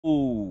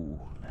Ooh,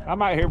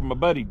 I'm out here with my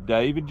buddy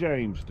David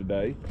James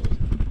today.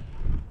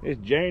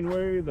 It's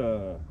January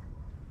the,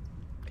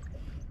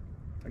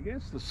 I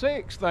guess the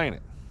 6th, ain't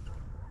it?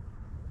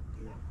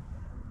 Yeah,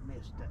 I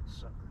missed that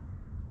sucker.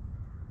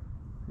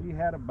 He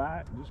had a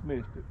bite, just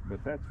missed it,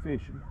 but that's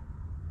fishing.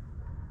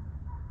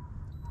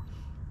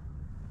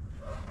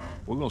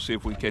 We're gonna see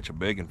if we can catch a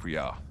big one for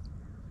y'all.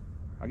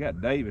 I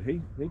got David.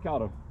 He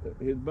caught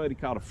his buddy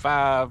caught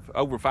a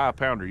over 5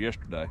 pounder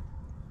yesterday.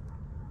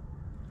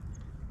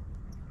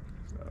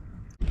 So.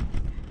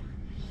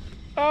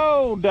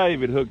 Oh,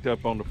 David hooked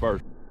up on the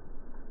first.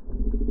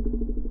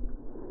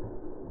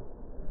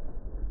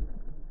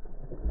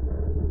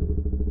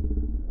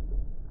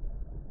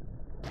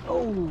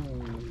 Oh,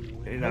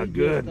 Ain't not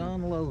good. Just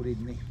unloaded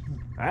me.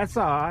 That's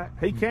all right.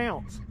 He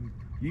counts.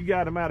 You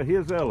got him out of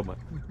his element.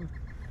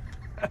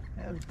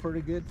 That was a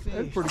pretty good fish.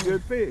 That's a pretty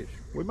good fish.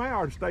 We may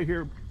ought to stay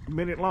here a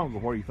minute longer.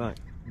 What do you think?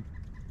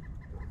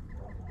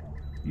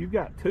 You've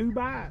got 2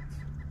 bites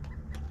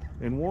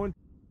and 1.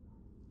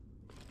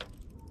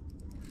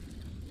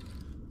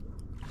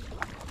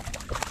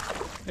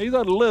 He's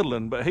a little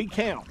one, but he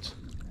counts.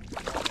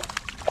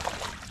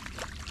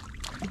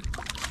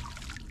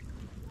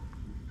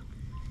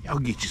 I'll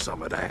get you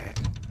some of that.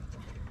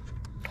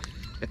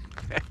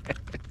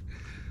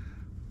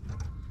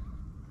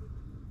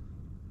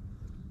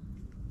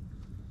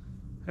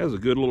 That was a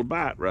good little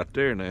bite right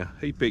there now.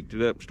 He picked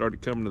it up and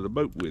started coming to the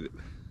boat with it.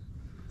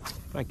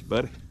 Thank you,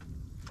 buddy.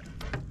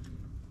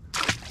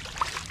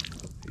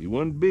 He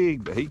wasn't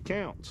big, but he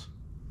counts.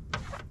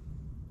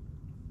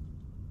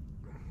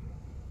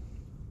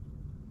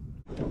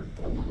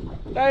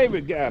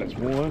 David got us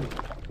one.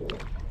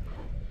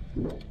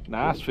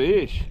 Nice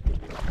fish.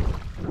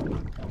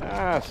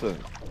 Nice one.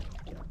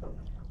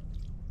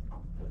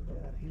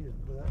 Got his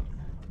butt.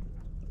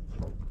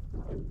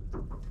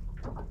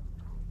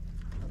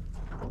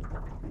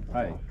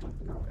 Hey,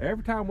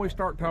 every time we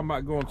start talking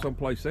about going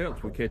someplace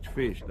else, we catch a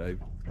fish,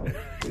 David.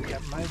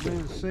 That may be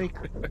the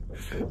secret.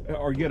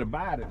 Or get a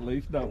bite at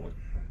least, don't we?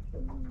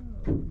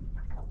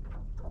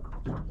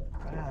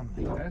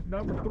 Finally. That's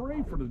number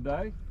 3 for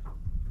today.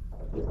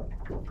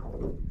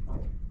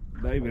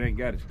 David ain't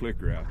got his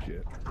clicker out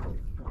yet.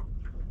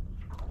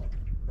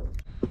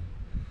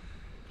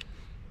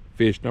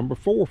 Fish number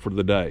 4 for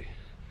the day.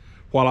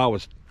 While I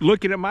was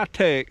looking at my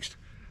text,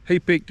 he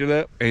picked it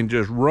up and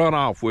just run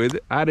off with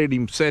it. I didn't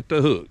even set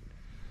the hook.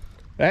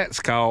 That's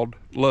called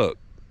luck,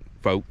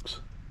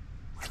 folks.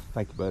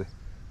 Thank you, buddy.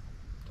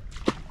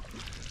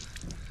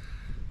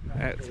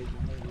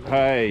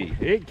 Hey,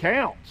 it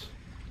counts.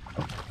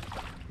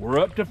 We're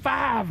up to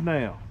 5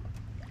 now.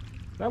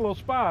 That little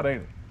spot,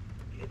 ain't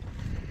it?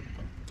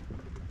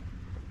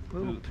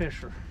 Little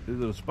pisser. Is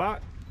it a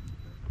spot?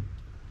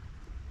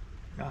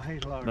 No,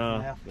 he's large No,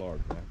 enough.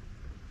 large enough.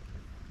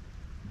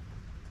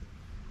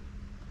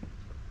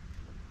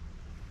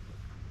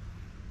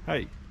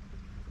 Hey,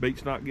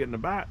 beats not getting a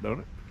bite, don't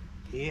it?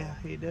 Yeah,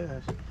 he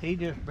does. He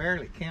just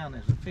barely counts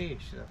as a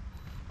fish, so.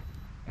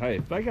 Hey,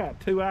 if they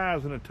got 2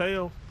 eyes and a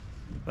tail,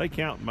 they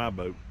count in my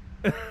boat.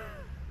 He's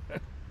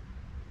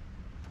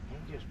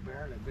just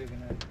barely big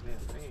enough to be a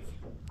fish.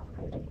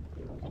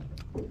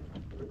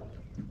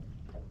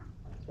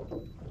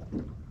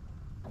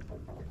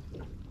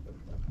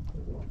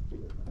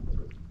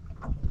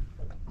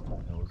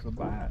 That was a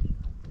bite.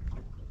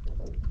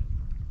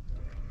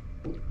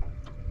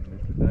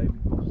 Mr.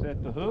 David will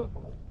set the hook.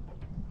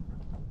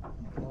 I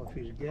don't know if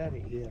he's got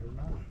it yet or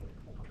not.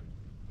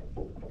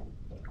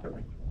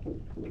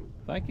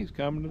 I think he's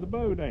coming to the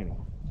boat, ain't he?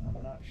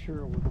 I'm not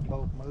sure with the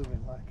boat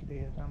moving like it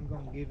is. I'm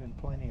going to give him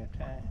plenty of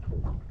time.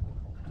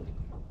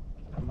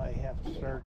 I may have to search.